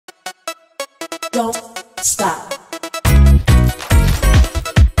Don't stop.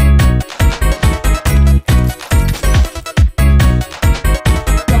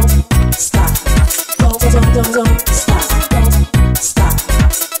 Don't stop. Don't stop. Don't stop.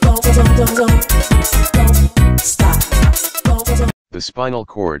 Don't stop. The spinal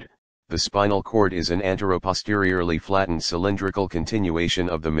cord. The spinal cord is an anteroposteriorly flattened cylindrical continuation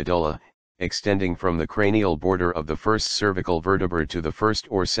of the medulla, extending from the cranial border of the first cervical vertebra to the first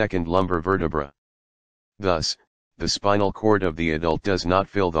or second lumbar vertebra. Thus, the spinal cord of the adult does not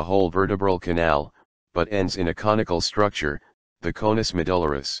fill the whole vertebral canal, but ends in a conical structure, the conus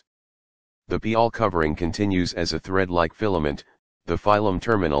medullaris. The pial covering continues as a thread-like filament, the filum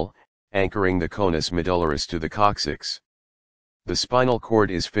terminal, anchoring the conus medullaris to the coccyx. The spinal cord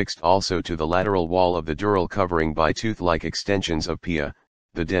is fixed also to the lateral wall of the dural covering by tooth-like extensions of pia,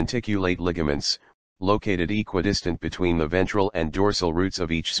 the denticulate ligaments, located equidistant between the ventral and dorsal roots of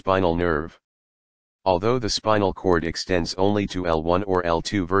each spinal nerve. Although the spinal cord extends only to L1 or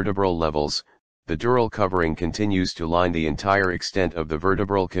L2 vertebral levels, the dural covering continues to line the entire extent of the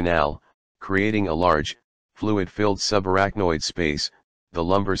vertebral canal, creating a large, fluid-filled subarachnoid space, the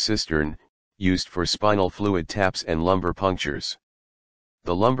lumbar cistern, used for spinal fluid taps and lumbar punctures.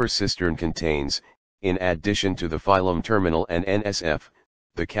 The lumbar cistern contains, in addition to the filum terminal and NSF,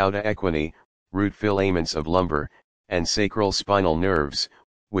 the cauda equini, root filaments of lumbar, and sacral spinal nerves,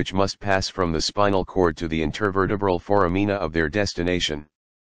 which must pass from the spinal cord to the intervertebral foramina of their destination.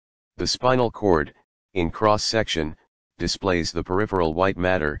 The spinal cord, in cross-section, displays the peripheral white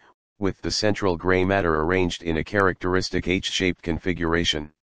matter, with the central gray matter arranged in a characteristic H-shaped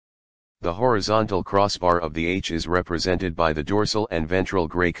configuration. The horizontal crossbar of the H is represented by the dorsal and ventral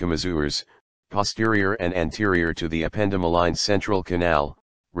gray commissures, posterior and anterior to the ependymoline central canal,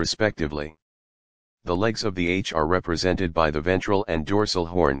 respectively. The legs of the H are represented by the ventral and dorsal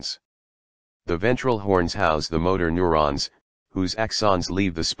horns. The ventral horns house the motor neurons, whose axons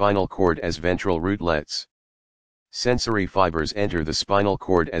leave the spinal cord as ventral rootlets. Sensory fibers enter the spinal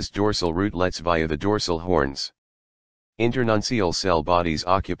cord as dorsal rootlets via the dorsal horns. Internuncial cell bodies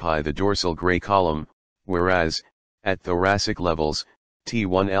occupy the dorsal gray column, whereas, at thoracic levels,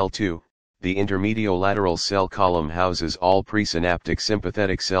 T1L2, the intermediolateral cell column houses all presynaptic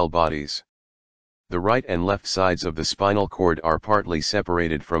sympathetic cell bodies. The right and left sides of the spinal cord are partly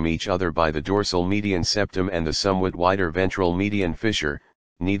separated from each other by the dorsal median septum and the somewhat wider ventral median fissure,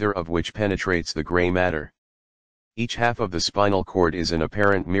 neither of which penetrates the gray matter. Each half of the spinal cord is an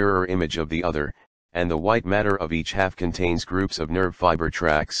apparent mirror image of the other, and the white matter of each half contains groups of nerve fiber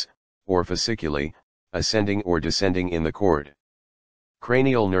tracts, or fasciculi, ascending or descending in the cord.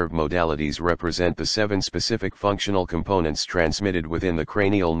 Cranial nerve modalities represent the 7 specific functional components transmitted within the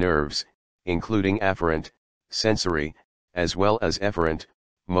cranial nerves, including afferent, sensory, as well as efferent,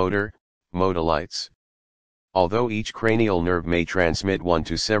 motor, modalites. Although each cranial nerve may transmit one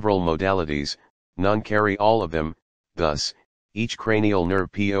to several modalities, none carry all of them. Thus, each cranial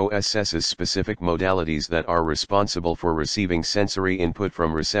nerve possesses specific modalities that are responsible for receiving sensory input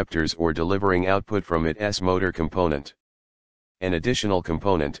from receptors or delivering output from its motor component. An additional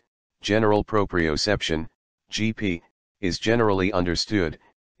component, general proprioception, GP, is generally understood,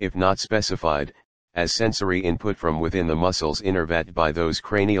 if not specified, as sensory input from within the muscles innervated by those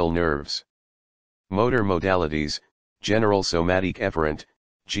cranial nerves. Motor modalities, general somatic efferent,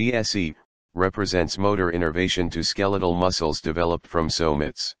 GSE, represents motor innervation to skeletal muscles developed from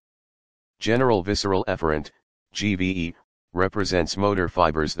somates. General visceral efferent, GVE, represents motor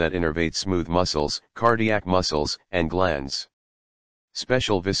fibers that innervate smooth muscles, cardiac muscles, and glands.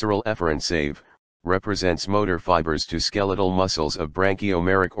 Special visceral efferent SAVE, represents motor fibers to skeletal muscles of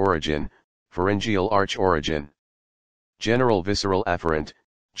branchiomeric origin, pharyngeal arch origin. General visceral afferent,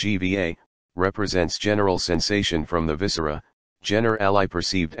 GVA, represents general sensation from the viscera, generally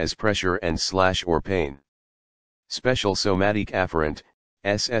perceived as pressure and or pain. Special somatic afferent,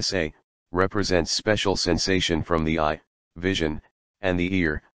 SSA, represents special sensation from the eye, vision, and the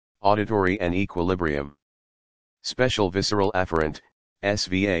ear, auditory and equilibrium. Special visceral afferent,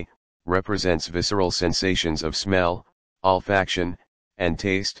 SVA, represents visceral sensations of smell, olfaction, and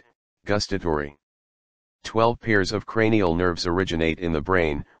taste, gustatory. 12 pairs of cranial nerves originate in the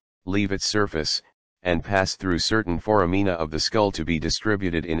brain, leave its surface, and pass through certain foramina of the skull to be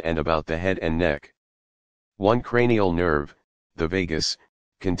distributed in and about the head and neck. One cranial nerve, the vagus,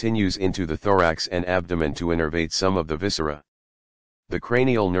 continues into the thorax and abdomen to innervate some of the viscera. The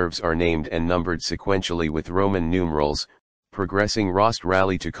cranial nerves are named and numbered sequentially with Roman numerals, progressing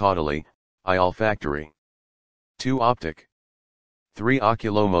rostrally to caudally, I olfactory. 2 optic. 3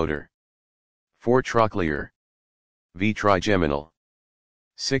 oculomotor. 4 trochlear. V trigeminal.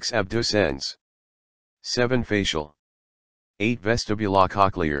 6 abducens. 7 facial, 8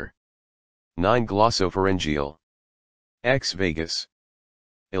 vestibulocochlear, 9 glossopharyngeal, X vagus,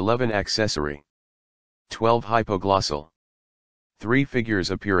 11 accessory, 12 hypoglossal. 3 figures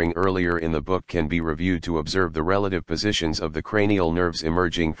appearing earlier in the book can be reviewed to observe the relative positions of the cranial nerves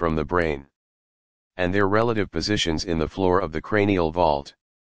emerging from the brain, and their relative positions in the floor of the cranial vault.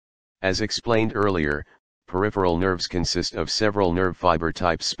 As explained earlier, peripheral nerves consist of several nerve fiber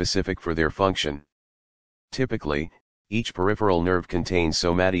types specific for their function. Typically, each peripheral nerve contains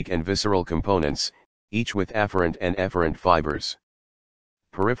somatic and visceral components, each with afferent and efferent fibers.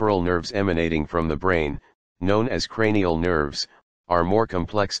 Peripheral nerves emanating from the brain, known as cranial nerves, are more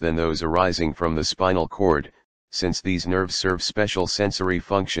complex than those arising from the spinal cord, since these nerves serve special sensory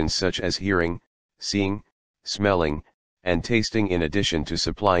functions such as hearing, seeing, smelling, and tasting, in addition to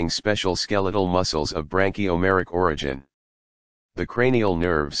supplying special skeletal muscles of branchiomeric origin. The cranial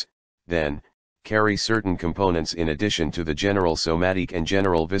nerves, then, carry certain components in addition to the general somatic and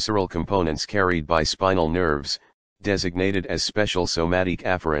general visceral components carried by spinal nerves, designated as special somatic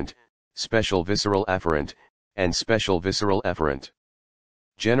afferent, special visceral afferent, and special visceral efferent.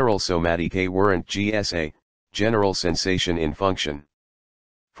 General somatic afferent GSA, general sensation in function.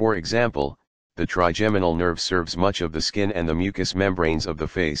 For example, the trigeminal nerve serves much of the skin and the mucous membranes of the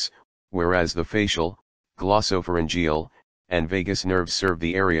face, whereas the facial, glossopharyngeal, and vagus nerves serve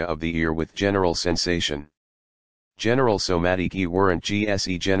the area of the ear with general sensation. General somatic afferent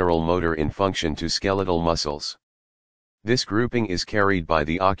GSE, general motor in function to skeletal muscles. This grouping is carried by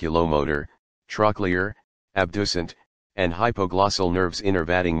the oculomotor, trochlear, abducent, and hypoglossal nerves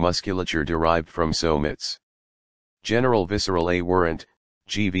innervating musculature derived from somates. General visceral afferent,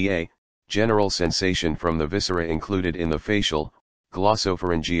 GVA, general sensation from the viscera included in the facial,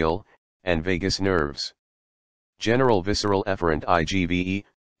 glossopharyngeal, and vagus nerves. General visceral efferent IGVE,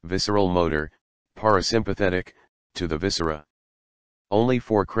 visceral motor, parasympathetic, to the viscera. Only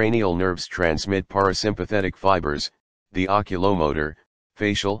 4 cranial nerves transmit parasympathetic fibers, the oculomotor,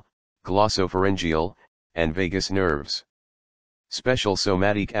 facial, glossopharyngeal, and vagus nerves. Special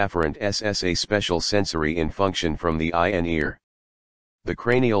somatic afferent SSA, special sensory in function from the eye and ear. The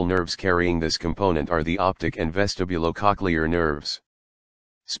cranial nerves carrying this component are the optic and vestibulocochlear nerves.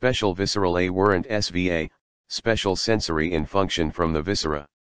 Special visceral afferent SVA, special sensory in function from the viscera.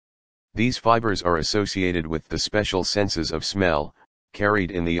 These fibers are associated with the special senses of smell, carried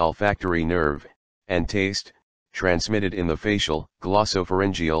in the olfactory nerve, and taste, transmitted in the facial,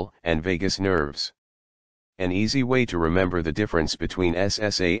 glossopharyngeal, and vagus nerves. An easy way to remember the difference between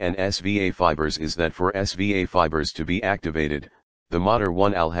SSA and SVA fibers is that for SVA fibers to be activated, the motor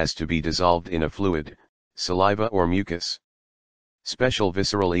 1Al has to be dissolved in a fluid, saliva or mucus. Special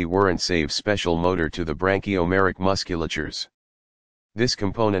visceral afferent saves special motor to the branchiomeric musculatures. This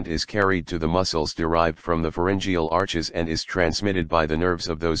component is carried to the muscles derived from the pharyngeal arches and is transmitted by the nerves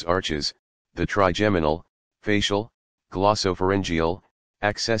of those arches, the trigeminal, facial, glossopharyngeal,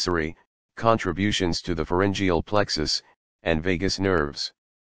 accessory, contributions to the pharyngeal plexus, and vagus nerves.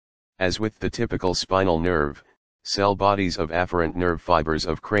 As with the typical spinal nerve, cell bodies of afferent nerve fibers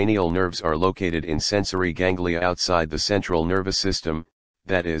of cranial nerves are located in sensory ganglia outside the central nervous system,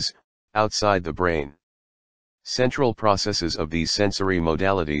 that is, outside the brain. Central processes of these sensory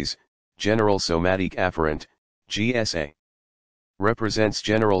modalities, general somatic afferent, GSA, represents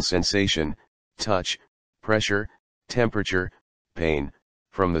general sensation, touch, pressure, temperature, pain,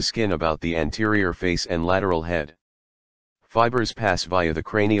 from the skin about the anterior face and lateral head. Fibers pass via the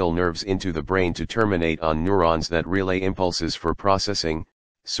cranial nerves into the brain to terminate on neurons that relay impulses for processing,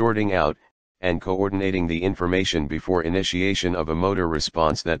 sorting out, and coordinating the information before initiation of a motor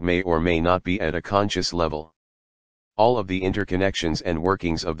response that may or may not be at a conscious level. All of the interconnections and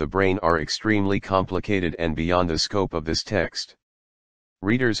workings of the brain are extremely complicated and beyond the scope of this text.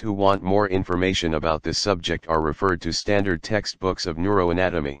 Readers who want more information about this subject are referred to standard textbooks of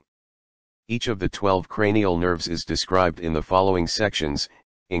neuroanatomy. Each of the 12 cranial nerves is described in the following sections,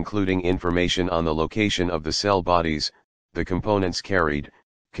 including information on the location of the cell bodies, the components carried,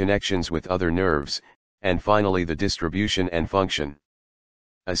 connections with other nerves, and finally the distribution and function.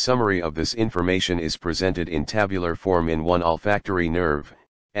 A summary of this information is presented in tabular form in one olfactory nerve.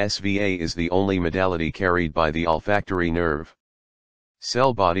 SVA is the only modality carried by the olfactory nerve.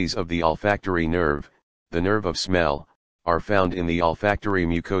 Cell bodies of the olfactory nerve, the nerve of smell, are found in the olfactory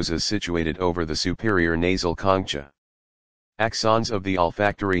mucosas situated over the superior nasal concha. Axons of the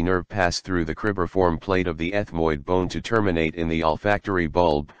olfactory nerve pass through the cribriform plate of the ethmoid bone to terminate in the olfactory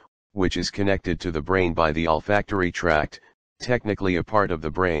bulb, which is connected to the brain by the olfactory tract, technically a part of the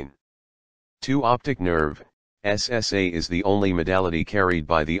brain. 2. Optic nerve, SSA is the only modality carried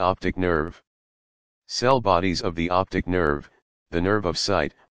by the optic nerve. Cell bodies of the optic nerve, the nerve of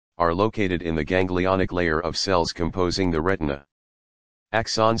sight, are located in the ganglionic layer of cells composing the retina.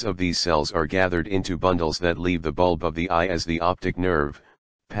 Axons of these cells are gathered into bundles that leave the bulb of the eye as the optic nerve,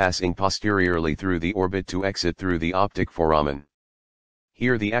 passing posteriorly through the orbit to exit through the optic foramen.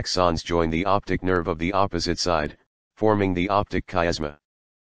 Here the axons join the optic nerve of the opposite side, forming the optic chiasma.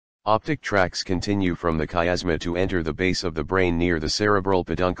 Optic tracts continue from the chiasma to enter the base of the brain near the cerebral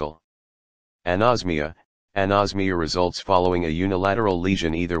peduncle. Anosmia. Anosmia results following a unilateral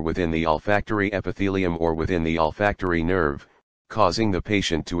lesion either within the olfactory epithelium or within the olfactory nerve, causing the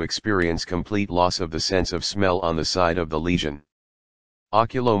patient to experience complete loss of the sense of smell on the side of the lesion.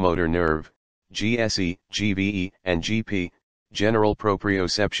 Oculomotor nerve, GSE, GVE, and GP, general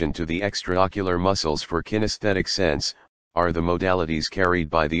proprioception to the extraocular muscles for kinesthetic sense, are the modalities carried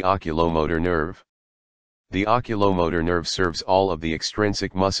by the oculomotor nerve. The oculomotor nerve serves all of the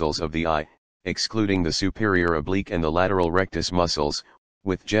extrinsic muscles of the eye, excluding the superior oblique and the lateral rectus muscles,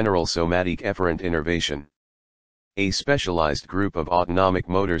 with general somatic efferent innervation. A specialized group of autonomic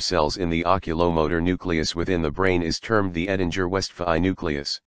motor cells in the oculomotor nucleus within the brain is termed the Edinger-Westphal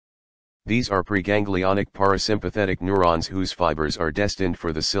nucleus. These are preganglionic parasympathetic neurons whose fibers are destined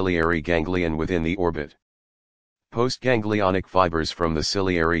for the ciliary ganglion within the orbit. Postganglionic fibers from the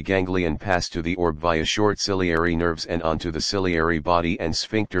ciliary ganglion pass to the orb via short ciliary nerves and onto the ciliary body and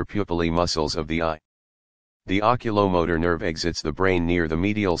sphincter pupillae muscles of the eye. The oculomotor nerve exits the brain near the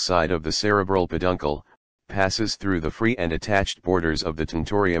medial side of the cerebral peduncle, passes through the free and attached borders of the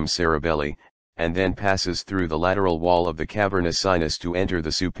tentorium cerebelli, and then passes through the lateral wall of the cavernous sinus to enter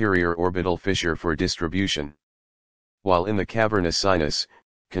the superior orbital fissure for distribution. While in the cavernous sinus,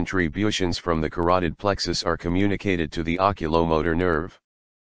 contributions from the carotid plexus are communicated to the oculomotor nerve.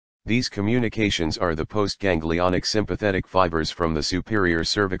 These communications are the postganglionic sympathetic fibers from the superior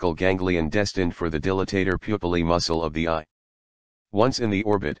cervical ganglion destined for the dilatator pupillae muscle of the eye. Once in the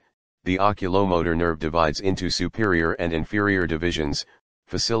orbit, the oculomotor nerve divides into superior and inferior divisions,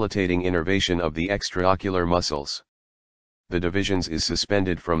 facilitating innervation of the extraocular muscles. The divisions is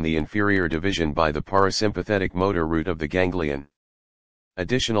suspended from the inferior division by the parasympathetic motor root of the ganglion.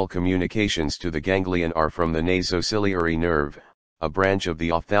 Additional communications to the ganglion are from the nasociliary nerve, a branch of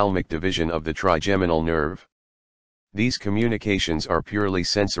the ophthalmic division of the trigeminal nerve. These communications are purely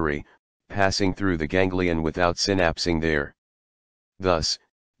sensory, passing through the ganglion without synapsing there. Thus,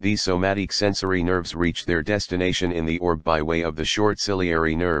 these somatic sensory nerves reach their destination in the orb by way of the short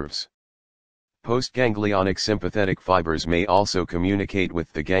ciliary nerves. Postganglionic sympathetic fibers may also communicate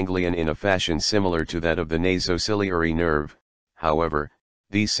with the ganglion in a fashion similar to that of the nasociliary nerve. However,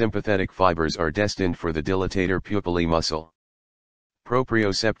 these sympathetic fibers are destined for the dilatator pupillae muscle.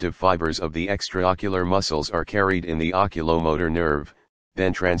 Proprioceptive fibers of the extraocular muscles are carried in the oculomotor nerve,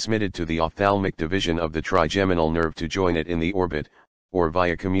 then transmitted to the ophthalmic division of the trigeminal nerve to join it in the orbit, or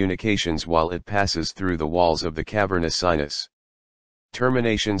via communications while it passes through the walls of the cavernous sinus.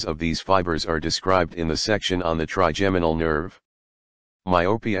 Terminations of these fibers are described in the section on the trigeminal nerve.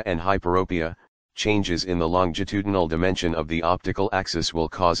 Myopia and hyperopia. Changes in the longitudinal dimension of the optical axis will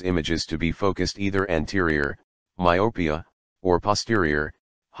cause images to be focused either anterior, myopia, or posterior,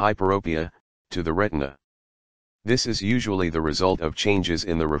 hyperopia, to the retina. This is usually the result of changes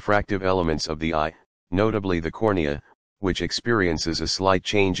in the refractive elements of the eye, notably the cornea, which experiences a slight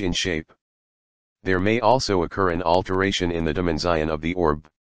change in shape. There may also occur an alteration in the dimension of the orb.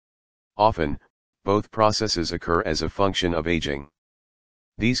 Often, both processes occur as a function of aging.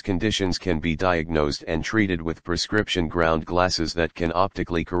 These conditions can be diagnosed and treated with prescription ground glasses that can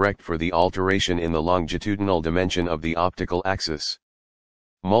optically correct for the alteration in the longitudinal dimension of the optical axis.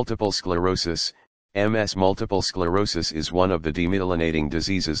 Multiple sclerosis, MS. Multiple sclerosis is one of the demyelinating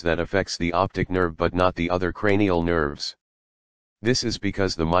diseases that affects the optic nerve but not the other cranial nerves. This is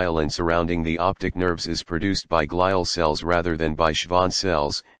because the myelin surrounding the optic nerves is produced by glial cells rather than by Schwann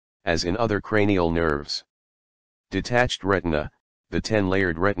cells, as in other cranial nerves. Detached retina. The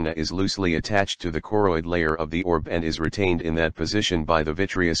 10-layered retina is loosely attached to the choroid layer of the orb and is retained in that position by the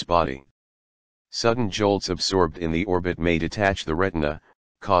vitreous body. Sudden jolts absorbed in the orbit may detach the retina,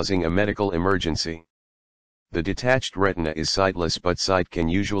 causing a medical emergency. The detached retina is sightless, but sight can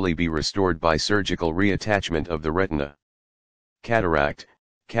usually be restored by surgical reattachment of the retina. Cataract.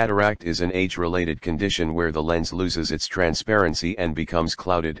 Cataract is an age-related condition where the lens loses its transparency and becomes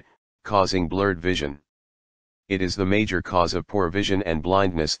clouded, causing blurred vision. It is the major cause of poor vision and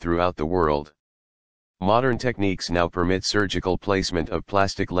blindness throughout the world. Modern techniques now permit surgical placement of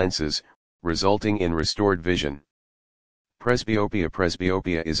plastic lenses, resulting in restored vision. Presbyopia.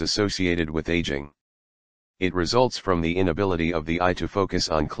 Presbyopia is associated with aging. It results from the inability of the eye to focus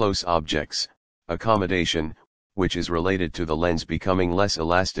on close objects, accommodation, which is related to the lens becoming less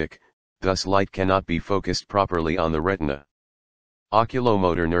elastic, thus light cannot be focused properly on the retina.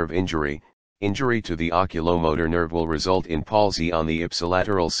 Oculomotor nerve injury. Injury to the oculomotor nerve will result in palsy on the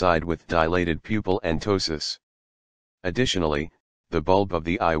ipsilateral side with dilated pupil and ptosis. Additionally, the bulb of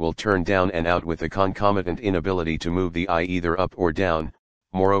the eye will turn down and out with a concomitant inability to move the eye either up or down.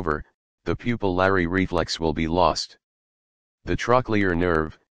 Moreover, the pupillary reflex will be lost. The trochlear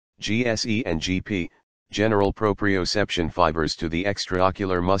nerve, GSE and GP, general proprioception fibers to the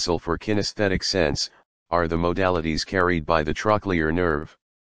extraocular muscle for kinesthetic sense, are the modalities carried by the trochlear nerve.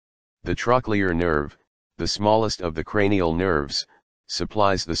 The trochlear nerve, the smallest of the cranial nerves,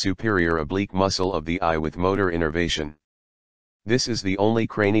 supplies the superior oblique muscle of the eye with motor innervation. This is the only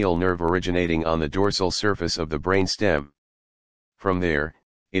cranial nerve originating on the dorsal surface of the brainstem. From there,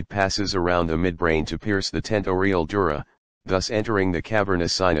 it passes around the midbrain to pierce the tentorial dura, thus entering the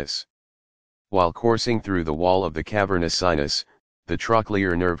cavernous sinus. While coursing through the wall of the cavernous sinus, the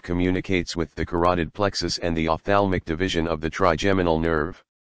trochlear nerve communicates with the carotid plexus and the ophthalmic division of the trigeminal nerve.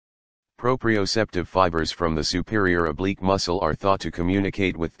 Proprioceptive fibers from the superior oblique muscle are thought to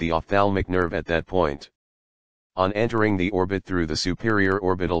communicate with the ophthalmic nerve at that point. On entering the orbit through the superior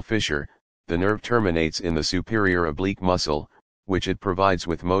orbital fissure, the nerve terminates in the superior oblique muscle, which it provides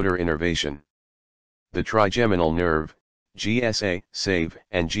with motor innervation. The trigeminal nerve, GSA, SAVE,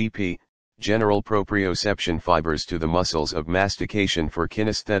 and GP, general proprioception fibers to the muscles of mastication for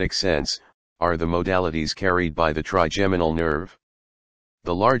kinesthetic sense, are the modalities carried by the trigeminal nerve.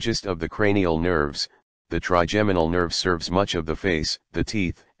 The largest of the cranial nerves, the trigeminal nerve serves much of the face, the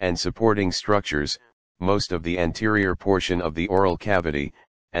teeth, and supporting structures, most of the anterior portion of the oral cavity,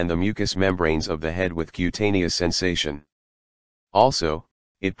 and the mucous membranes of the head with cutaneous sensation. Also,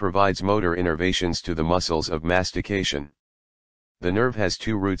 it provides motor innervations to the muscles of mastication. The nerve has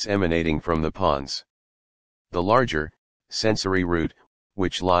two roots emanating from the pons. The larger, sensory root,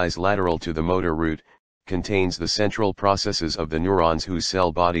 which lies lateral to the motor root, contains the central processes of the neurons whose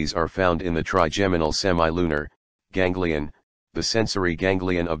cell bodies are found in the trigeminal semilunar ganglion, the sensory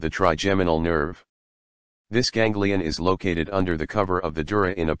ganglion of the trigeminal nerve. This ganglion is located under the cover of the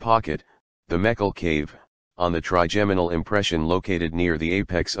dura in a pocket, the Meckel cave, on the trigeminal impression located near the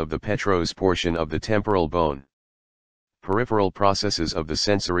apex of the petrous portion of the temporal bone. Peripheral processes of the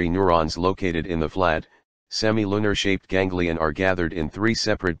sensory neurons located in the flat, semilunar-shaped ganglion are gathered in three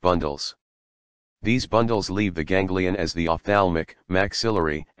separate bundles. These bundles leave the ganglion as the ophthalmic,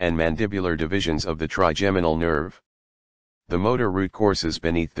 maxillary, and mandibular divisions of the trigeminal nerve. The motor root courses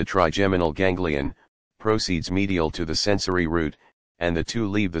beneath the trigeminal ganglion, proceeds medial to the sensory root, and the two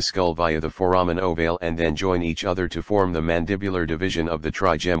leave the skull via the foramen ovale and then join each other to form the mandibular division of the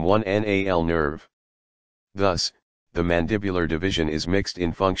trigem 1-NAL nerve. Thus, the mandibular division is mixed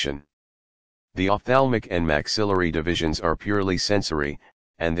in function. The ophthalmic and maxillary divisions are purely sensory,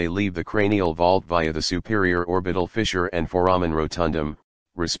 and they leave the cranial vault via the superior orbital fissure and foramen rotundum,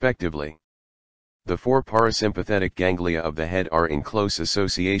 respectively. The four parasympathetic ganglia of the head are in close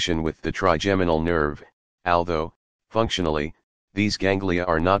association with the trigeminal nerve, although, functionally, these ganglia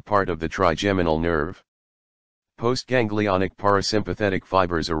are not part of the trigeminal nerve. Postganglionic parasympathetic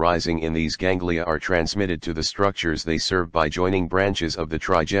fibers arising in these ganglia are transmitted to the structures they serve by joining branches of the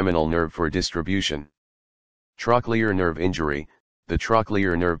trigeminal nerve for distribution. Trochlear nerve injury. The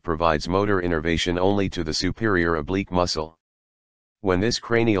trochlear nerve provides motor innervation only to the superior oblique muscle. When this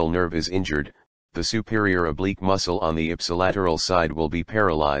cranial nerve is injured, the superior oblique muscle on the ipsilateral side will be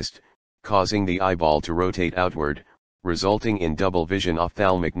paralyzed, causing the eyeball to rotate outward, resulting in double vision.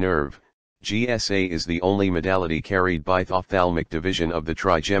 Ophthalmic nerve, GSA, is the only modality carried by the ophthalmic division of the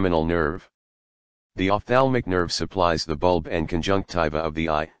trigeminal nerve. The ophthalmic nerve supplies the bulb and conjunctiva of the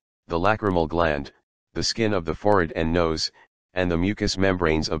eye, the lacrimal gland, the skin of the forehead and nose, and the mucous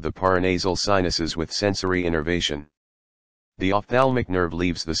membranes of the paranasal sinuses with sensory innervation. The ophthalmic nerve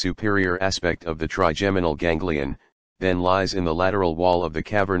leaves the superior aspect of the trigeminal ganglion, then lies in the lateral wall of the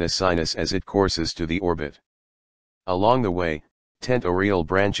cavernous sinus as it courses to the orbit. Along the way, tentorial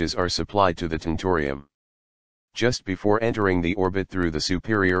branches are supplied to the tentorium. Just before entering the orbit through the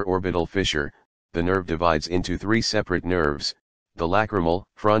superior orbital fissure, the nerve divides into three separate nerves, the lacrimal,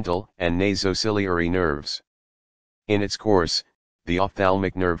 frontal, and nasociliary nerves. In its course, the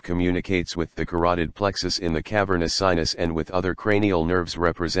ophthalmic nerve communicates with the carotid plexus in the cavernous sinus and with other cranial nerves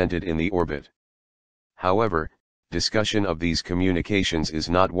represented in the orbit. However, discussion of these communications is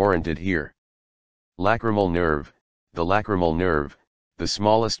not warranted here. Lacrimal nerve. The lacrimal nerve, the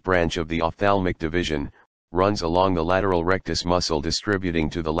smallest branch of the ophthalmic division, runs along the lateral rectus muscle distributing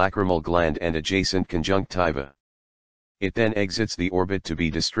to the lacrimal gland and adjacent conjunctiva. It then exits the orbit to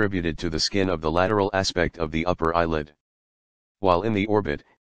be distributed to the skin of the lateral aspect of the upper eyelid. While in the orbit,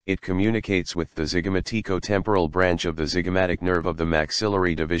 it communicates with the zygomatico-temporal branch of the zygomatic nerve of the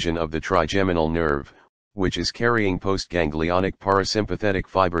maxillary division of the trigeminal nerve, which is carrying postganglionic parasympathetic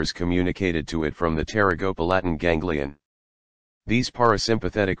fibers communicated to it from the pterygopalatan ganglion. These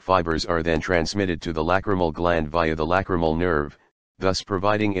parasympathetic fibers are then transmitted to the lacrimal gland via the lacrimal nerve, thus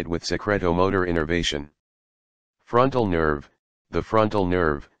providing it with secretomotor innervation. Frontal nerve,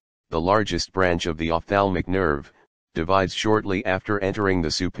 the largest branch of the ophthalmic nerve, divides shortly after entering the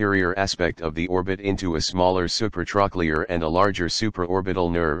superior aspect of the orbit into a smaller supratrochlear and a larger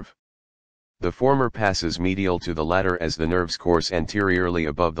supraorbital nerve. The former passes medial to the latter as the nerves course anteriorly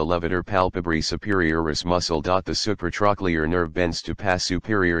above the levator palpebrae superioris muscle. The supratrochlear nerve bends to pass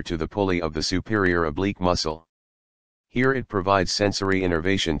superior to the pulley of the superior oblique muscle. Here it provides sensory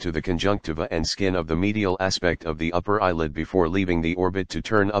innervation to the conjunctiva and skin of the medial aspect of the upper eyelid before leaving the orbit to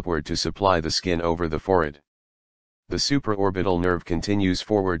turn upward to supply the skin over the forehead. The supraorbital nerve continues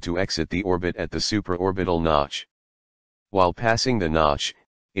forward to exit the orbit at the supraorbital notch. While passing the notch,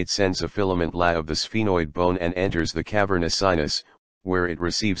 it sends a filament La of the sphenoid bone and enters the cavernous sinus, where it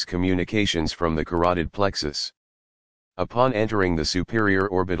receives communications from the carotid plexus. Upon entering the superior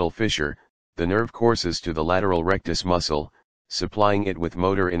orbital fissure, the nerve courses to the lateral rectus muscle, supplying it with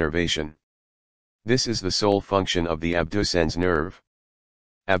motor innervation. This is the sole function of the abducens nerve.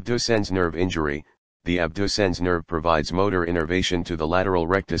 Abducens nerve injury. The abducens nerve provides motor innervation to the lateral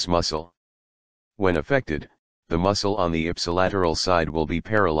rectus muscle. When affected, the muscle on the ipsilateral side will be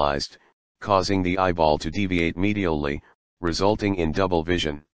paralyzed, causing the eyeball to deviate medially, resulting in double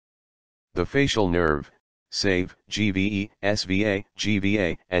vision. The facial nerve, SAVE, GVE, SVA,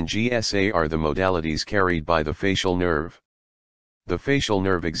 GVA, and GSA are the modalities carried by the facial nerve. The facial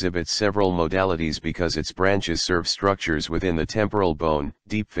nerve exhibits several modalities because its branches serve structures within the temporal bone,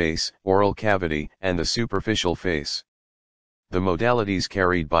 deep face, oral cavity, and the superficial face. The modalities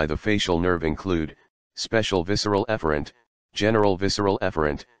carried by the facial nerve include special visceral efferent, general visceral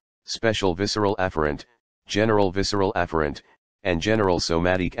efferent, special visceral afferent, general visceral afferent, and general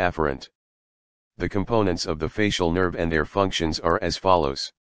somatic afferent. The components of the facial nerve and their functions are as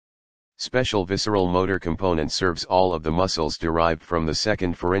follows. Special visceral motor component serves all of the muscles derived from the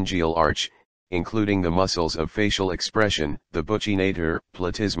second pharyngeal arch, including the muscles of facial expression, the buccinator,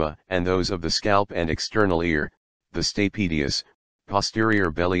 platysma, and those of the scalp and external ear, the stapedius,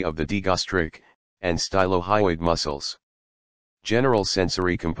 posterior belly of the digastric, and stylohyoid muscles. General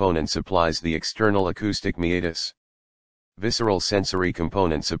sensory component supplies the external acoustic meatus. Visceral sensory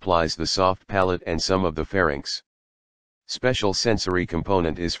component supplies the soft palate and some of the pharynx. Special sensory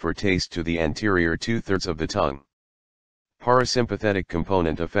component is for taste to the anterior 2/3 of the tongue. Parasympathetic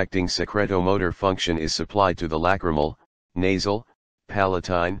component affecting secretomotor function is supplied to the lacrimal, nasal,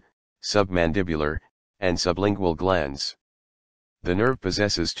 palatine, submandibular, and sublingual glands. The nerve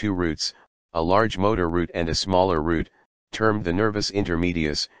possesses two roots, a large motor root and a smaller root, termed the nervus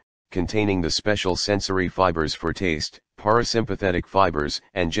intermedius, containing the special sensory fibers for taste, parasympathetic fibers,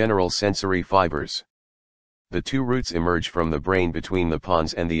 and general sensory fibers. The two roots emerge from the brain between the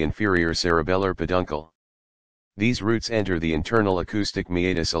pons and the inferior cerebellar peduncle. These roots enter the internal acoustic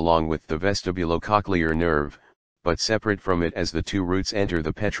meatus along with the vestibulocochlear nerve, but separate from it as the two roots enter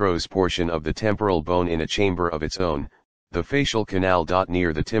the petrous portion of the temporal bone in a chamber of its own, the facial canal.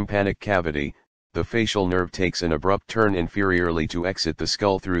 Near the tympanic cavity, the facial nerve takes an abrupt turn inferiorly to exit the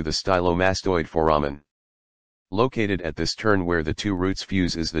skull through the stylomastoid foramen. Located at this turn where the two roots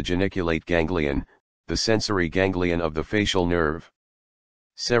fuse is the geniculate ganglion, the sensory ganglion of the facial nerve.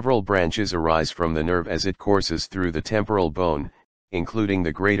 Several branches arise from the nerve as it courses through the temporal bone, including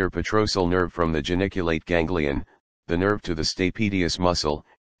the greater petrosal nerve from the geniculate ganglion, the nerve to the stapedius muscle,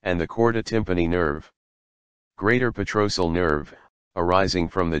 and the chorda tympani nerve. Greater petrosal nerve, arising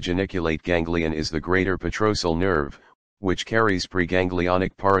from the geniculate ganglion, is the greater petrosal nerve, which carries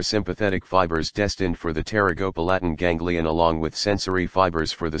preganglionic parasympathetic fibers destined for the pterygopalatan ganglion along with sensory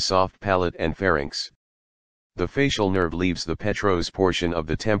fibers for the soft palate and pharynx. The facial nerve leaves the petrous portion of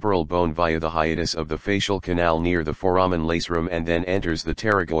the temporal bone via the hiatus of the facial canal near the foramen lacerum and then enters the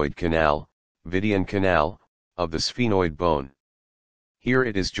pterygoid canal, Vidian canal, of the sphenoid bone. Here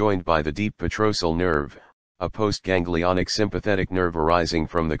it is joined by the deep petrosal nerve, a postganglionic sympathetic nerve arising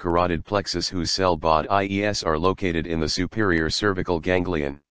from the carotid plexus whose cell bodies are located in the superior cervical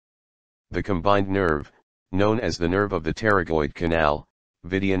ganglion. The combined nerve, known as the nerve of the pterygoid canal,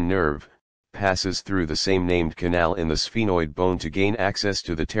 Vidian nerve, passes through the same named canal in the sphenoid bone to gain access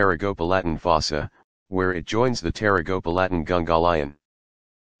to the pterygopalatan fossa, where it joins the pterygopalatan ganglion.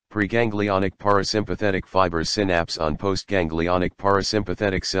 Preganglionic parasympathetic fibers synapse on postganglionic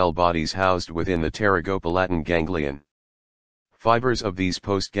parasympathetic cell bodies housed within the pterygopalatin ganglion. Fibers of these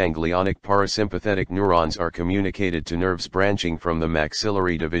postganglionic parasympathetic neurons are communicated to nerves branching from the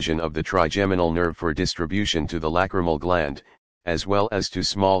maxillary division of the trigeminal nerve for distribution to the lacrimal gland, as well as to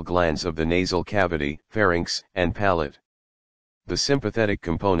small glands of the nasal cavity, pharynx, and palate. The sympathetic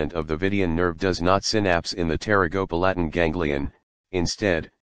component of the Vidian nerve does not synapse in the pterygopalatin ganglion.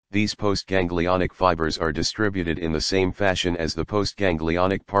 Instead, these postganglionic fibers are distributed in the same fashion as the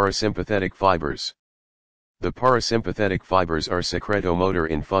postganglionic parasympathetic fibers. The parasympathetic fibers are secretomotor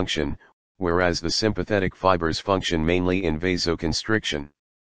in function, whereas the sympathetic fibers function mainly in vasoconstriction.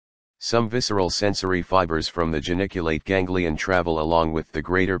 Some visceral sensory fibers from the geniculate ganglion travel along with the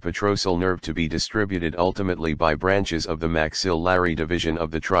greater petrosal nerve to be distributed ultimately by branches of the maxillary division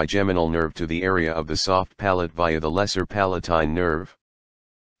of the trigeminal nerve to the area of the soft palate via the lesser palatine nerve.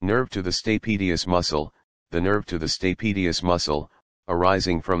 Nerve to the stapedius muscle. The nerve to the stapedius muscle,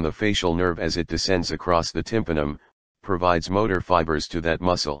 arising from the facial nerve as it descends across the tympanum, provides motor fibers to that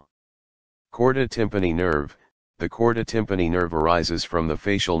muscle. Chorda tympani nerve. The chorda tympani nerve arises from the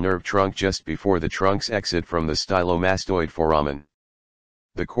facial nerve trunk just before the trunk's exit from the stylomastoid foramen.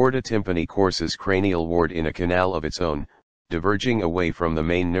 The chorda tympani courses cranial ward in a canal of its own, diverging away from the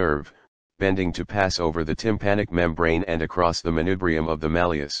main nerve, bending to pass over the tympanic membrane and across the manubrium of the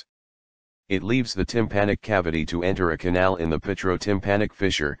malleus. It leaves the tympanic cavity to enter a canal in the petrotympanic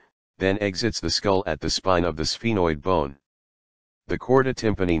fissure, then exits the skull at the spine of the sphenoid bone. The chorda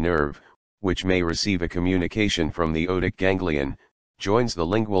tympani nerve, which may receive a communication from the otic ganglion, joins the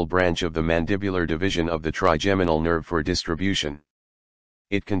lingual branch of the mandibular division of the trigeminal nerve for distribution.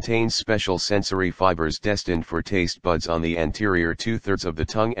 It contains special sensory fibers destined for taste buds on the anterior 2/3 of the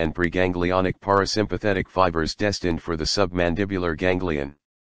tongue and preganglionic parasympathetic fibers destined for the submandibular ganglion.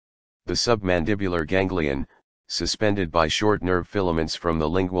 The submandibular ganglion, suspended by short nerve filaments from the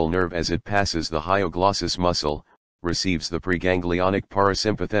lingual nerve as it passes the hyoglossus muscle, receives the preganglionic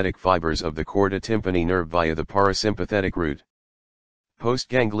parasympathetic fibers of the chorda tympani nerve via the parasympathetic route.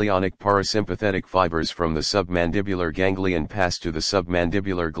 Postganglionic parasympathetic fibers from the submandibular ganglion pass to the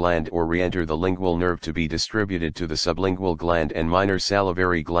submandibular gland or re-enter the lingual nerve to be distributed to the sublingual gland and minor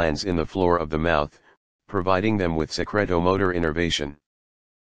salivary glands in the floor of the mouth, providing them with secretomotor innervation.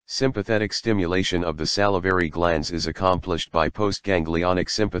 Sympathetic stimulation of the salivary glands is accomplished by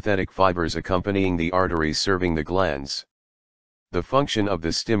postganglionic sympathetic fibers accompanying the arteries serving the glands. The function of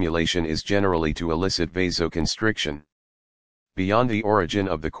this stimulation is generally to elicit vasoconstriction. Beyond the origin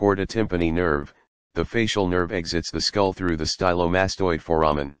of the chorda tympani nerve, the facial nerve exits the skull through the stylomastoid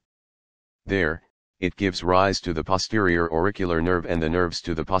foramen. There, it gives rise to the posterior auricular nerve and the nerves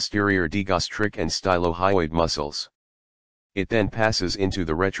to the posterior digastric and stylohyoid muscles. It then passes into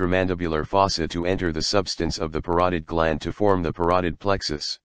the retromandibular fossa to enter the substance of the parotid gland to form the parotid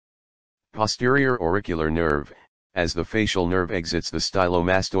plexus. Posterior auricular nerve. As the facial nerve exits the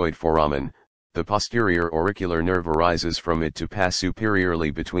stylomastoid foramen, the posterior auricular nerve arises from it to pass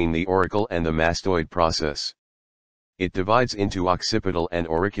superiorly between the auricle and the mastoid process. It divides into occipital and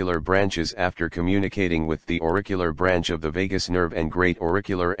auricular branches after communicating with the auricular branch of the vagus nerve and great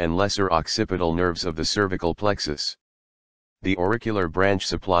auricular and lesser occipital nerves of the cervical plexus. The auricular branch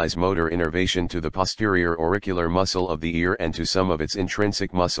supplies motor innervation to the posterior auricular muscle of the ear and to some of its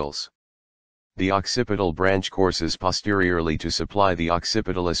intrinsic muscles. The occipital branch courses posteriorly to supply the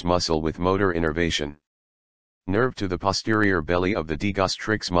occipitalis muscle with motor innervation. Nerve to the posterior belly of the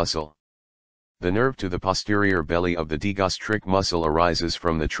digastrix muscle. The nerve to the posterior belly of the digastric muscle arises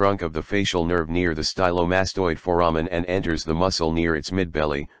from the trunk of the facial nerve near the stylomastoid foramen and enters the muscle near its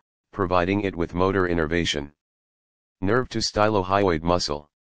midbelly, providing it with motor innervation. Nerve to stylohyoid muscle.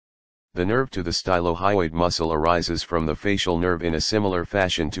 The nerve to the stylohyoid muscle arises from the facial nerve in a similar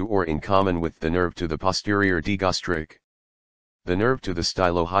fashion to or in common with the nerve to the posterior digastric. The nerve to the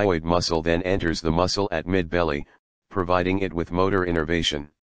stylohyoid muscle then enters the muscle at midbelly, providing it with motor innervation.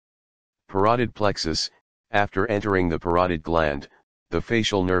 Parotid plexus. After entering the parotid gland, the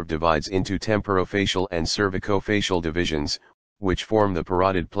facial nerve divides into temporofacial and cervicofacial divisions, which form the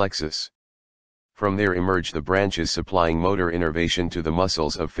parotid plexus. From there emerge the branches supplying motor innervation to the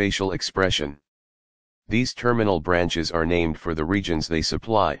muscles of facial expression. These terminal branches are named for the regions they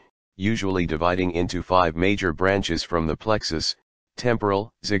supply, usually dividing into 5 major branches from the plexus: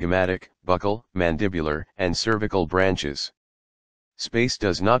 temporal, zygomatic, buccal, mandibular, and cervical branches. Space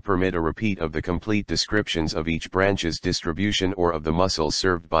does not permit a repeat of the complete descriptions of each branch's distribution or of the muscles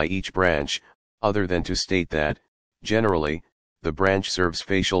served by each branch, other than to state that, generally, the branch serves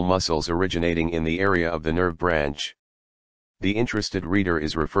facial muscles originating in the area of the nerve branch. The interested reader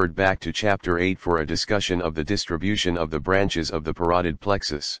is referred back to Chapter 8 for a discussion of the distribution of the branches of the parotid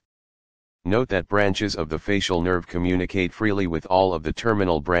plexus. Note that branches of the facial nerve communicate freely with all of the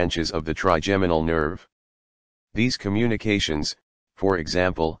terminal branches of the trigeminal nerve. These communications, for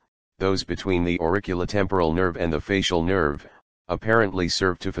example, those between the auriculotemporal nerve and the facial nerve, apparently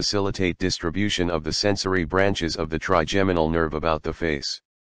serve to facilitate distribution of the sensory branches of the trigeminal nerve about the face.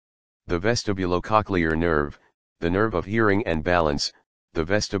 The vestibulocochlear nerve, the nerve of hearing and balance, the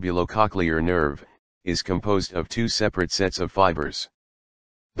vestibulocochlear nerve, is composed of two separate sets of fibers.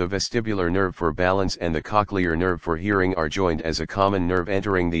 The vestibular nerve for balance and the cochlear nerve for hearing are joined as a common nerve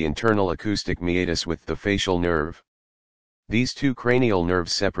entering the internal acoustic meatus with the facial nerve. These two cranial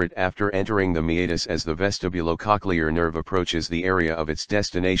nerves separate after entering the meatus as the vestibulocochlear nerve approaches the area of its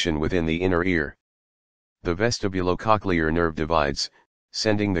destination within the inner ear. The vestibulocochlear nerve divides,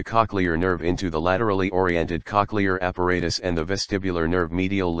 sending the cochlear nerve into the laterally oriented cochlear apparatus and the vestibular nerve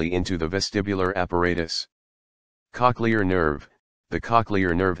medially into the vestibular apparatus. Cochlear nerve. The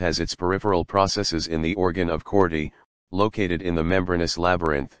cochlear nerve has its peripheral processes in the organ of Corti, located in the membranous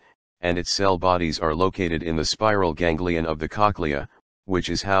labyrinth, and its cell bodies are located in the spiral ganglion of the cochlea, which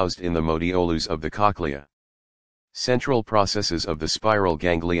is housed in the modiolus of the cochlea. Central processes of the spiral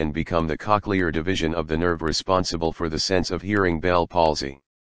ganglion become the cochlear division of the nerve responsible for the sense of hearing. Bell palsy.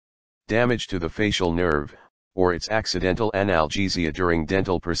 Damage to the facial nerve, or its accidental analgesia during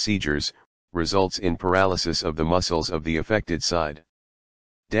dental procedures, results in paralysis of the muscles of the affected side.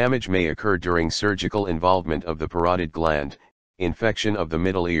 Damage may occur during surgical involvement of the parotid gland, infection of the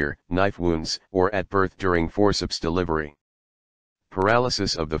middle ear, knife wounds, or at birth during forceps delivery.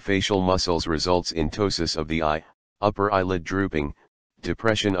 Paralysis of the facial muscles results in ptosis of the eye, upper eyelid drooping,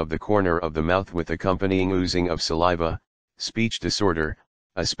 depression of the corner of the mouth with accompanying oozing of saliva, speech disorder,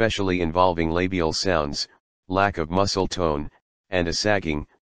 especially involving labial sounds, lack of muscle tone, and a sagging,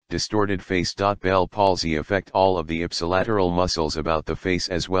 distorted face. Bell palsy affect all of the ipsilateral muscles about the face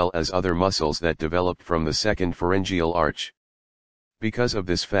as well as other muscles that develop from the second pharyngeal arch. Because of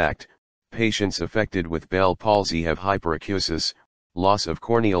this fact, patients affected with Bell palsy have hyperacusis, loss of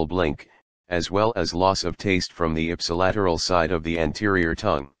corneal blink, as well as loss of taste from the ipsilateral side of the anterior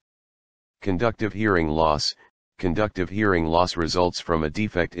tongue. Conductive hearing loss. Conductive hearing loss results from a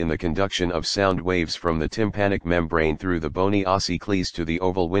defect in the conduction of sound waves from the tympanic membrane through the bony ossicles to the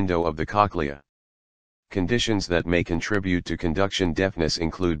oval window of the cochlea. Conditions that may contribute to conduction deafness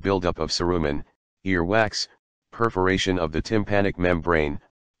include buildup of cerumen, earwax, perforation of the tympanic membrane,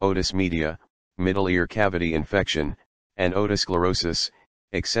 otis media, middle ear cavity infection, and otosclerosis,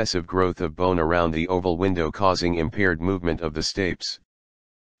 excessive growth of bone around the oval window causing impaired movement of the stapes.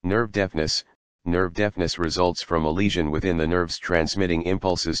 Nerve deafness. Nerve deafness results from a lesion within the nerves transmitting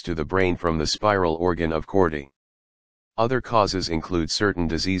impulses to the brain from the spiral organ of Corti. Other causes include certain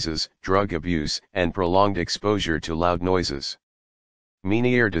diseases, drug abuse, and prolonged exposure to loud noises.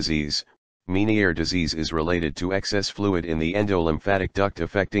 Meniere disease. Meniere disease is related to excess fluid in the endolymphatic duct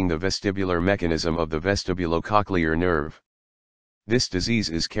affecting the vestibular mechanism of the vestibulocochlear nerve. This disease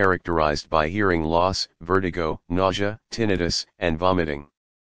is characterized by hearing loss, vertigo, nausea, tinnitus, and vomiting.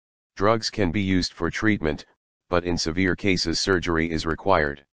 Drugs can be used for treatment, but in severe cases surgery is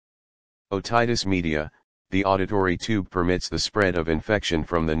required. Otitis media. The auditory tube permits the spread of infection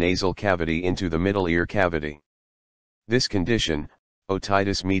from the nasal cavity into the middle ear cavity. This condition,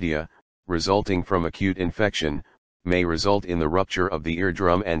 otitis media, resulting from acute infection, may result in the rupture of the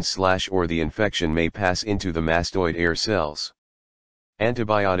eardrum or the infection may pass into the mastoid air cells.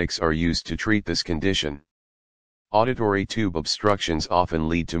 Antibiotics are used to treat this condition. Auditory tube obstructions often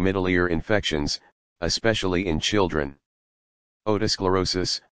lead to middle ear infections, especially in children.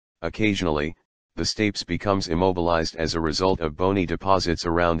 Otosclerosis. Occasionally, the stapes becomes immobilized as a result of bony deposits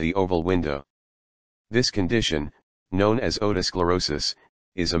around the oval window. This condition, known as otosclerosis,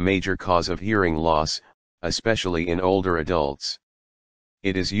 is a major cause of hearing loss, especially in older adults.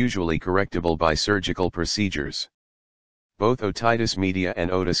 It is usually correctable by surgical procedures. Both otitis media and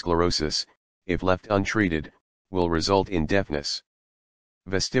otosclerosis, if left untreated, will result in deafness.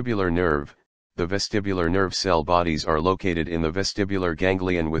 Vestibular nerve. The vestibular nerve cell bodies are located in the vestibular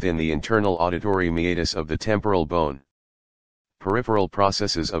ganglion within the internal auditory meatus of the temporal bone. Peripheral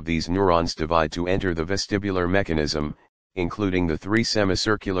processes of these neurons divide to enter the vestibular mechanism, including the three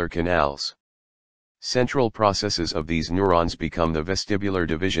semicircular canals. Central processes of these neurons become the vestibular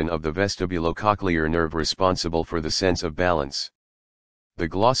division of the vestibulocochlear nerve responsible for the sense of balance. The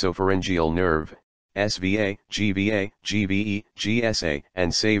glossopharyngeal nerve, SVA, GVA, GVE, GSA,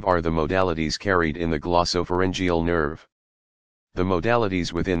 and SAVE are the modalities carried in the glossopharyngeal nerve. The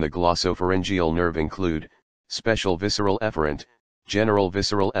modalities within the glossopharyngeal nerve include special visceral efferent, general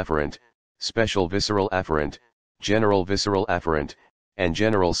visceral efferent, special visceral afferent, general visceral afferent, and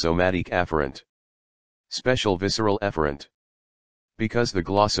general somatic afferent. Special visceral efferent. Because the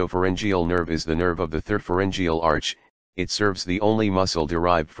glossopharyngeal nerve is the nerve of the third pharyngeal arch, it serves the only muscle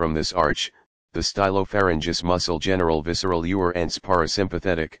derived from this arch, the stylopharyngeus muscle. General visceral ends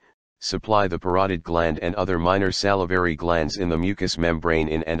parasympathetic, supply the parotid gland and other minor salivary glands in the mucous membrane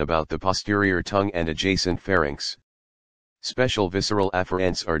in and about the posterior tongue and adjacent pharynx. Special visceral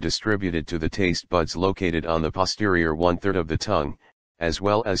afferents are distributed to the taste buds located on the posterior one-third of the tongue, as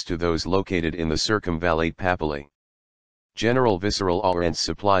well as to those located in the circumvallate papillae. General visceral afferents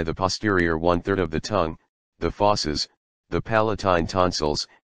supply the posterior one-third of the tongue, the fauces, the palatine tonsils,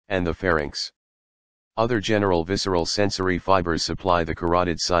 and the pharynx. Other general visceral sensory fibers supply the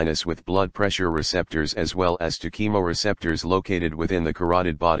carotid sinus with blood pressure receptors as well as to chemoreceptors located within the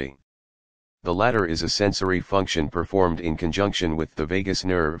carotid body. The latter is a sensory function performed in conjunction with the vagus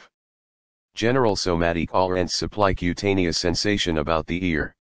nerve. General somatic afferents supply cutaneous sensation about the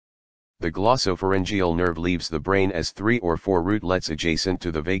ear. The glossopharyngeal nerve leaves the brain as 3 or 4 rootlets adjacent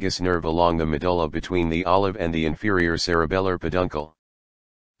to the vagus nerve along the medulla between the olive and the inferior cerebellar peduncle.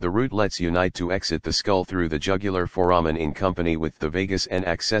 The rootlets unite to exit the skull through the jugular foramen in company with the vagus and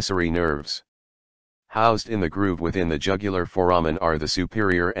accessory nerves. Housed in the groove within the jugular foramen are the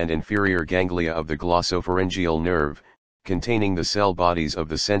superior and inferior ganglia of the glossopharyngeal nerve, containing the cell bodies of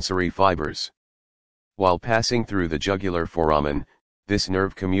the sensory fibers. While passing through the jugular foramen, this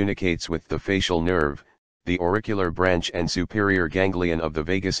nerve communicates with the facial nerve, the auricular branch and superior ganglion of the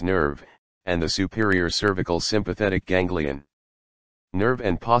vagus nerve, and the superior cervical sympathetic ganglion. Nerve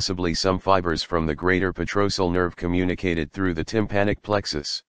and possibly some fibers from the greater petrosal nerve communicated through the tympanic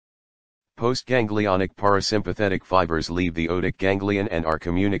plexus. Postganglionic parasympathetic fibers leave the otic ganglion and are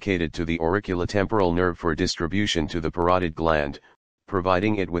communicated to the auriculotemporal nerve for distribution to the parotid gland,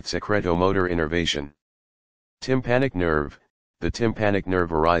 providing it with secretomotor innervation. Tympanic nerve. The tympanic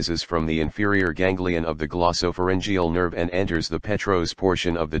nerve arises from the inferior ganglion of the glossopharyngeal nerve and enters the petrous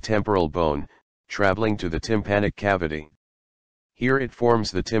portion of the temporal bone, traveling to the tympanic cavity. Here it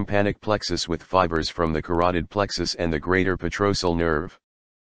forms the tympanic plexus with fibers from the carotid plexus and the greater petrosal nerve.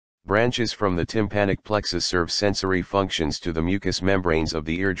 Branches from the tympanic plexus serve sensory functions to the mucous membranes of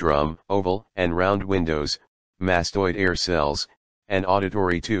the eardrum, oval and round windows, mastoid air cells, and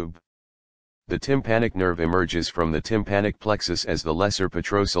auditory tube. The tympanic nerve emerges from the tympanic plexus as the lesser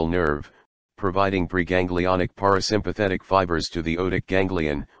petrosal nerve, providing preganglionic parasympathetic fibers to the otic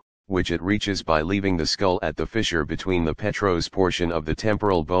ganglion, which it reaches by leaving the skull at the fissure between the petrous portion of the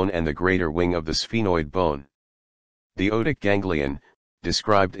temporal bone and the greater wing of the sphenoid bone. The otic ganglion,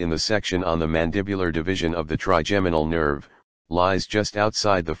 described in the section on the mandibular division of the trigeminal nerve, lies just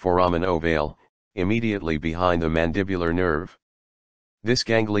outside the foramen ovale, immediately behind the mandibular nerve. This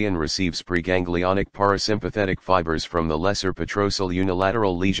ganglion receives preganglionic parasympathetic fibers from the lesser petrosal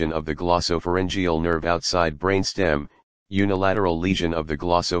unilateral lesion of the glossopharyngeal nerve outside brainstem. Unilateral lesion of the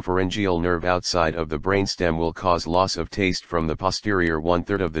glossopharyngeal nerve outside of the brainstem will cause loss of taste from the posterior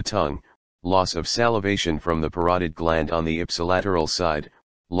one-third of the tongue, loss of salivation from the parotid gland on the ipsilateral side,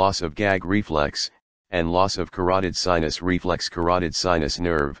 loss of gag reflex, and loss of carotid sinus reflex. Carotid sinus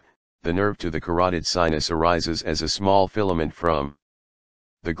nerve. The nerve to the carotid sinus arises as a small filament from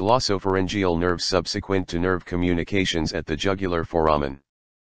the glossopharyngeal nerve subsequent to nerve communications at the jugular foramen.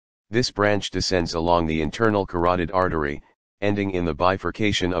 This branch descends along the internal carotid artery, ending in the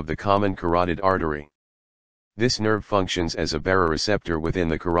bifurcation of the common carotid artery. This nerve functions as a baroreceptor within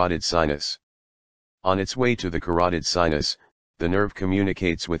the carotid sinus. On its way to the carotid sinus, the nerve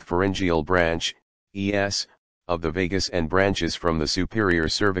communicates with pharyngeal branch, ES, of the vagus and branches from the superior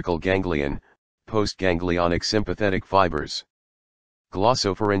cervical ganglion, postganglionic sympathetic fibers.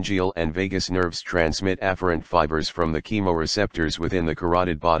 Glossopharyngeal and vagus nerves transmit afferent fibers from the chemoreceptors within the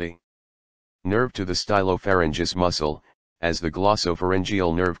carotid body. Nerve to the stylopharyngeus muscle. As the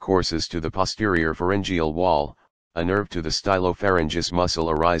glossopharyngeal nerve courses to the posterior pharyngeal wall, a nerve to the stylopharyngeus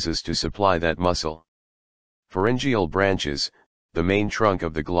muscle arises to supply that muscle. Pharyngeal branches. The main trunk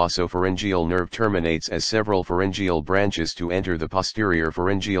of the glossopharyngeal nerve terminates as several pharyngeal branches to enter the posterior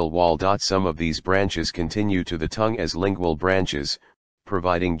pharyngeal wall. Some of these branches continue to the tongue as lingual branches,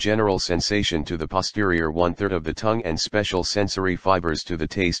 providing general sensation to the posterior one-third of the tongue and special sensory fibers to the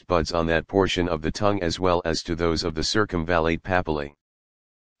taste buds on that portion of the tongue as well as to those of the circumvallate papillae.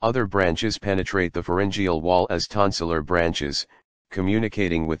 Other branches penetrate the pharyngeal wall as tonsillar branches,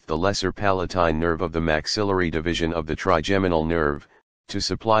 communicating with the lesser palatine nerve of the maxillary division of the trigeminal nerve, to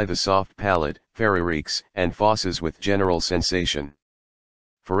supply the soft palate, pharynx, and fauces with general sensation.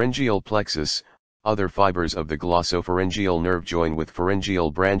 Pharyngeal plexus. Other fibers of the glossopharyngeal nerve join with pharyngeal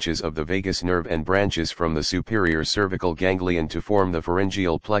branches of the vagus nerve and branches from the superior cervical ganglion to form the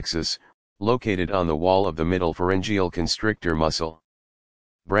pharyngeal plexus, located on the wall of the middle pharyngeal constrictor muscle.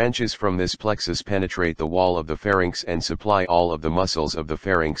 Branches from this plexus penetrate the wall of the pharynx and supply all of the muscles of the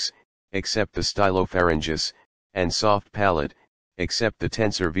pharynx, except the stylopharyngeus, and soft palate, except the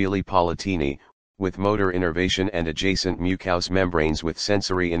tensor veli palatini, with motor innervation and adjacent mucous membranes with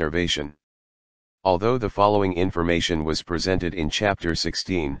sensory innervation. Although the following information was presented in Chapter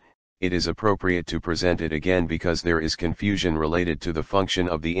 16, it is appropriate to present it again because there is confusion related to the function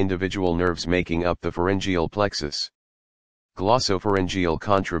of the individual nerves making up the pharyngeal plexus. Glossopharyngeal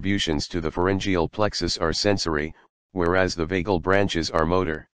contributions to the pharyngeal plexus are sensory, whereas the vagal branches are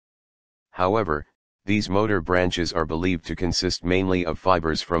motor. However, these motor branches are believed to consist mainly of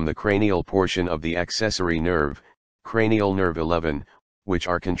fibers from the cranial portion of the accessory nerve, cranial nerve 11, which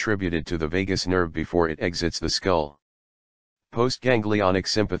are contributed to the vagus nerve before it exits the skull. Postganglionic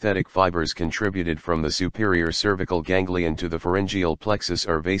sympathetic fibers contributed from the superior cervical ganglion to the pharyngeal plexus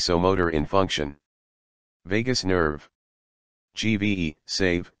are vasomotor in function. Vagus nerve. GVE,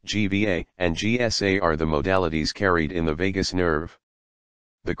 SAVE, GVA, and GSA are the modalities carried in the vagus nerve.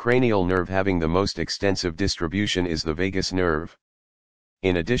 The cranial nerve having the most extensive distribution is the vagus nerve.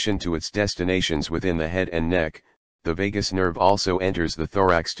 In addition to its destinations within the head and neck, the vagus nerve also enters the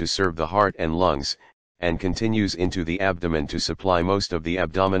thorax to serve the heart and lungs, and continues into the abdomen to supply most of the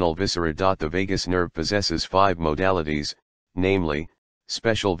abdominal viscera. The vagus nerve possesses 5 modalities, namely,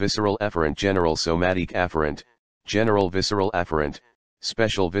 special visceral efferent, general somatic afferent, general visceral afferent,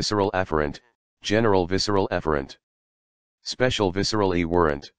 special visceral afferent, general visceral efferent. Special visceral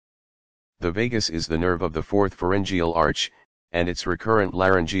efferent. The vagus is the nerve of the 4th pharyngeal arch, and its recurrent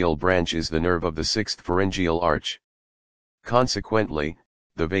laryngeal branch is the nerve of the 6th pharyngeal arch. Consequently,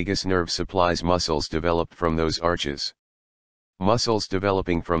 the vagus nerve supplies muscles developed from those arches. Muscles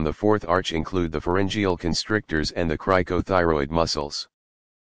developing from the 4th arch include the pharyngeal constrictors and the cricothyroid muscles.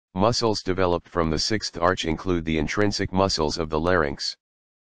 Muscles developed from the 6th arch include the intrinsic muscles of the larynx.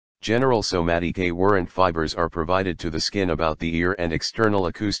 General somatic efferent fibers are provided to the skin about the ear and external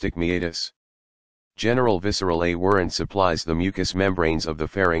acoustic meatus. General visceral efferent supplies the mucous membranes of the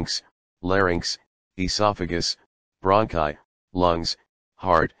pharynx, larynx, esophagus, bronchi, lungs,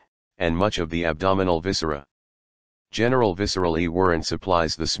 heart, and much of the abdominal viscera. General visceral efferent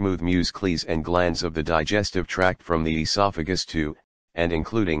supplies the smooth muscles and glands of the digestive tract from the esophagus to, and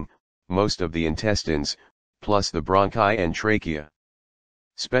including, most of the intestines, plus the bronchi and trachea.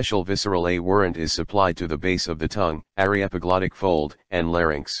 Special visceral efferent is supplied to the base of the tongue, aryepiglottic fold, and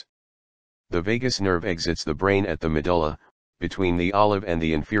larynx. The vagus nerve exits the brain at the medulla, between the olive and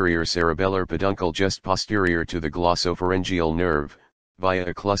the inferior cerebellar peduncle just posterior to the glossopharyngeal nerve, via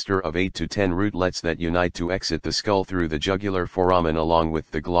a cluster of 8 to 10 rootlets that unite to exit the skull through the jugular foramen along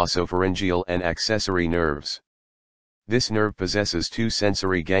with the glossopharyngeal and accessory nerves. This nerve possesses 2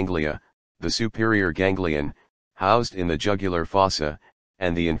 sensory ganglia, the superior ganglion, housed in the jugular fossa,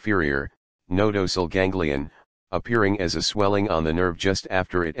 and the inferior, nodosal ganglion, appearing as a swelling on the nerve just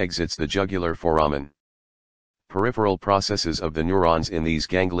after it exits the jugular foramen. Peripheral processes of the neurons in these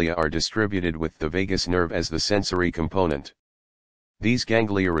ganglia are distributed with the vagus nerve as the sensory component. These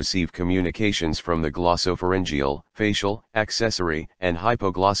ganglia receive communications from the glossopharyngeal, facial, accessory, and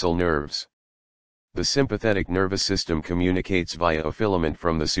hypoglossal nerves. The sympathetic nervous system communicates via a filament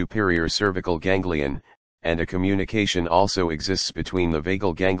from the superior cervical ganglion, and a communication also exists between the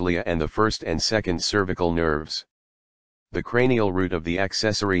vagal ganglia and the 1st and 2nd cervical nerves. The cranial root of the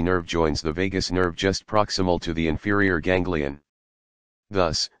accessory nerve joins the vagus nerve just proximal to the inferior ganglion.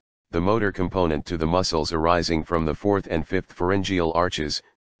 Thus, the motor component to the muscles arising from the 4th and 5th pharyngeal arches,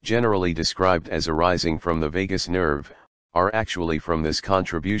 generally described as arising from the vagus nerve, are actually from this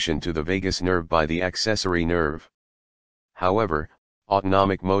contribution to the vagus nerve by the accessory nerve. However,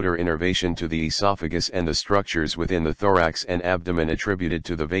 autonomic motor innervation to the esophagus and the structures within the thorax and abdomen attributed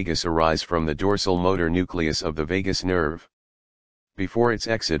to the vagus arise from the dorsal motor nucleus of the vagus nerve. Before its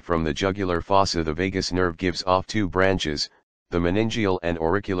exit from the jugular fossa, the vagus nerve gives off 2 branches, the meningeal and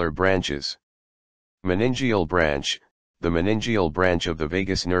auricular branches. Meningeal branch. The meningeal branch of the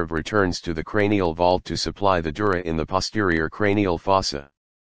vagus nerve returns to the cranial vault to supply the dura in the posterior cranial fossa.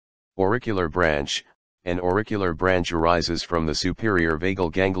 Auricular branch. An auricular branch arises from the superior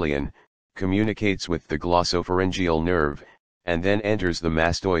vagal ganglion, communicates with the glossopharyngeal nerve, and then enters the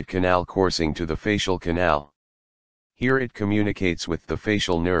mastoid canal coursing to the facial canal. Here it communicates with the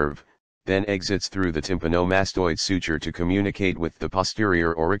facial nerve, then exits through the tympanomastoid suture to communicate with the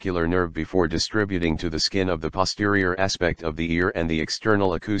posterior auricular nerve before distributing to the skin of the posterior aspect of the ear and the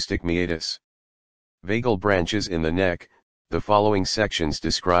external acoustic meatus. Vagal branches in the neck. The following sections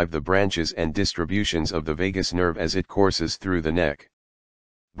describe the branches and distributions of the vagus nerve as it courses through the neck.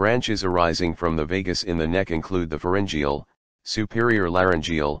 Branches arising from the vagus in the neck include the pharyngeal, superior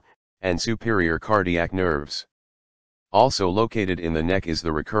laryngeal, and superior cardiac nerves. Also located in the neck is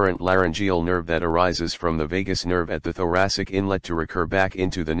the recurrent laryngeal nerve that arises from the vagus nerve at the thoracic inlet to recur back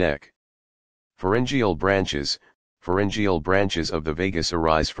into the neck. Pharyngeal branches. Pharyngeal branches of the vagus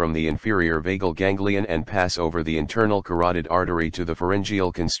arise from the inferior vagal ganglion and pass over the internal carotid artery to the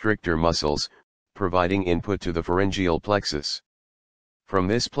pharyngeal constrictor muscles, providing input to the pharyngeal plexus. From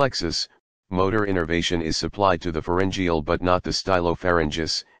this plexus, motor innervation is supplied to the pharyngeal but not the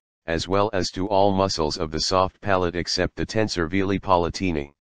stylopharyngeus, as well as to all muscles of the soft palate except the tensor veli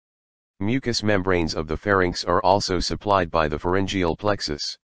palatini. Mucous membranes of the pharynx are also supplied by the pharyngeal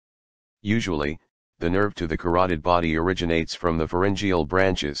plexus. Usually, the nerve to the carotid body originates from the pharyngeal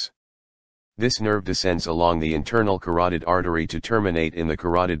branches. This nerve descends along the internal carotid artery to terminate in the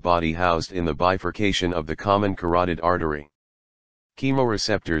carotid body housed in the bifurcation of the common carotid artery.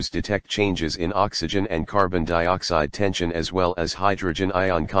 Chemoreceptors detect changes in oxygen and carbon dioxide tension as well as hydrogen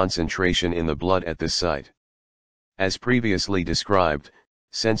ion concentration in the blood at this site. As previously described,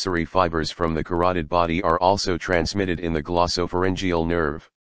 sensory fibers from the carotid body are also transmitted in the glossopharyngeal nerve.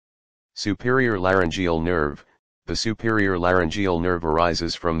 Superior laryngeal nerve. The superior laryngeal nerve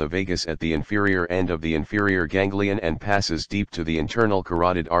arises from the vagus at the inferior end of the inferior ganglion and passes deep to the internal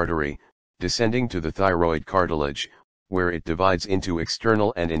carotid artery, descending to the thyroid cartilage, where it divides into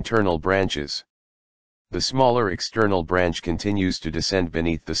external and internal branches. The smaller external branch continues to descend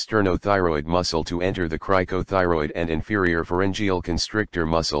beneath the sternothyroid muscle to enter the cricothyroid and inferior pharyngeal constrictor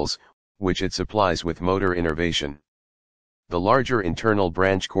muscles, which it supplies with motor innervation. The larger internal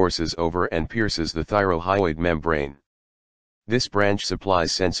branch courses over and pierces the thyrohyoid membrane. This branch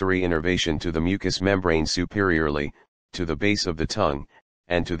supplies sensory innervation to the mucous membrane superiorly, to the base of the tongue,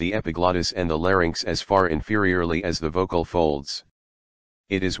 and to the epiglottis and the larynx as far inferiorly as the vocal folds.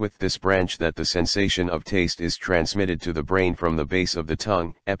 It is with this branch that the sensation of taste is transmitted to the brain from the base of the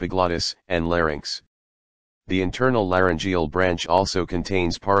tongue, epiglottis, and larynx. The internal laryngeal branch also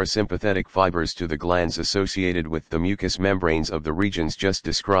contains parasympathetic fibers to the glands associated with the mucous membranes of the regions just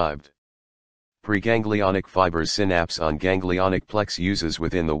described. Preganglionic fibers synapse on ganglionic plex uses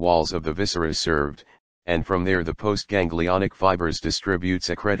within the walls of the viscera served, and from there the postganglionic fibers distribute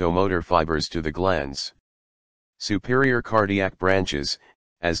secretomotor fibers to the glands. Superior cardiac branches.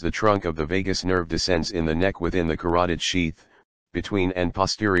 As the trunk of the vagus nerve descends in the neck within the carotid sheath, between and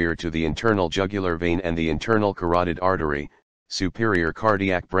posterior to the internal jugular vein and the internal carotid artery, superior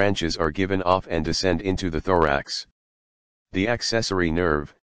cardiac branches are given off and descend into the thorax. The accessory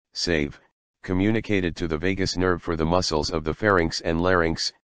nerve, save, communicated to the vagus nerve for the muscles of the pharynx and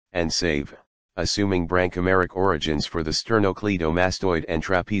larynx, and save, assuming branchomeric origins for the sternocleidomastoid and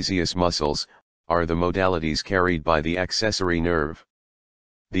trapezius muscles, are the modalities carried by the accessory nerve.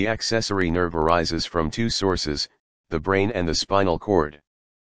 The accessory nerve arises from two sources, the brain and the spinal cord.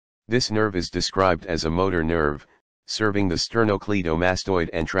 This nerve is described as a motor nerve, serving the sternocleidomastoid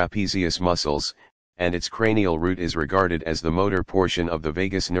and trapezius muscles, and its cranial root is regarded as the motor portion of the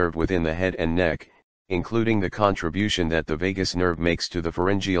vagus nerve within the head and neck, including the contribution that the vagus nerve makes to the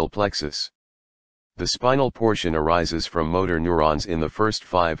pharyngeal plexus. The spinal portion arises from motor neurons in the first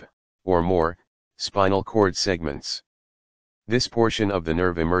 5, or more, spinal cord segments. This portion of the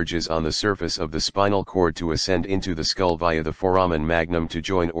nerve emerges on the surface of the spinal cord to ascend into the skull via the foramen magnum to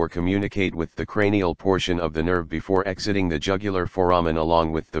join or communicate with the cranial portion of the nerve before exiting the jugular foramen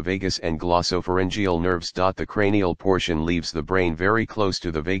along with the vagus and glossopharyngeal nerves. The cranial portion leaves the brain very close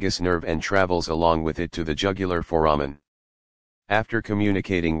to the vagus nerve and travels along with it to the jugular foramen. After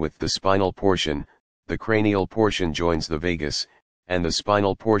communicating with the spinal portion, the cranial portion joins the vagus, and the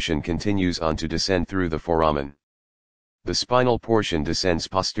spinal portion continues on to descend through the foramen. The spinal portion descends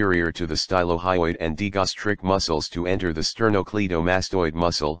posterior to the stylohyoid and digastric muscles to enter the sternocleidomastoid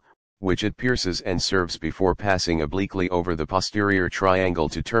muscle, which it pierces and serves before passing obliquely over the posterior triangle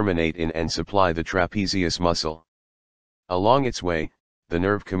to terminate in and supply the trapezius muscle. Along its way, the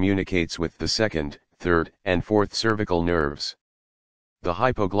nerve communicates with the second, third, and fourth cervical nerves. The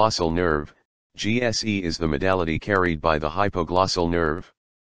hypoglossal nerve, GSE, is the modality carried by the hypoglossal nerve.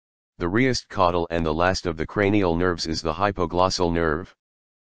 The reist caudal and the last of the cranial nerves is the hypoglossal nerve.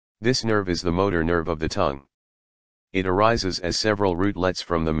 This nerve is the motor nerve of the tongue. It arises as several rootlets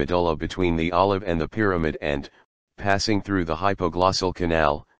from the medulla between the olive and the pyramid and, passing through the hypoglossal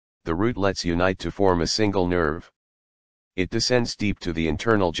canal, the rootlets unite to form a single nerve. It descends deep to the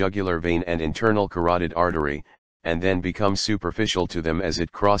internal jugular vein and internal carotid artery, and then becomes superficial to them as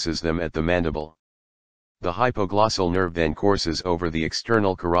it crosses them at the mandible. The hypoglossal nerve then courses over the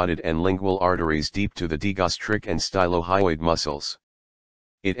external carotid and lingual arteries deep to the digastric and stylohyoid muscles.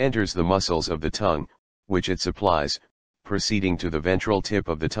 It enters the muscles of the tongue, which it supplies, proceeding to the ventral tip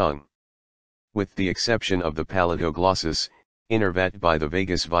of the tongue. With the exception of the paladoglossus, innervat by the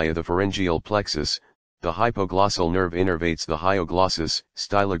vagus via the pharyngeal plexus, the hypoglossal nerve innervates the hyoglossus,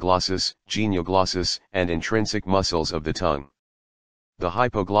 styloglossus, genioglossus, and intrinsic muscles of the tongue. The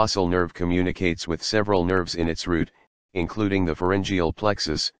hypoglossal nerve communicates with several nerves in its root, including the pharyngeal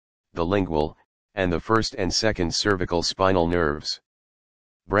plexus, the lingual, and the first and second cervical spinal nerves.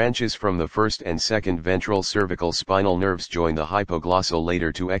 Branches from the first and second ventral cervical spinal nerves join the hypoglossal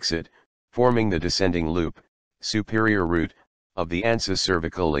later to exit, forming the descending loop, superior root, of the ansa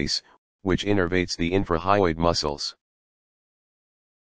cervicalis, which innervates the infrahyoid muscles.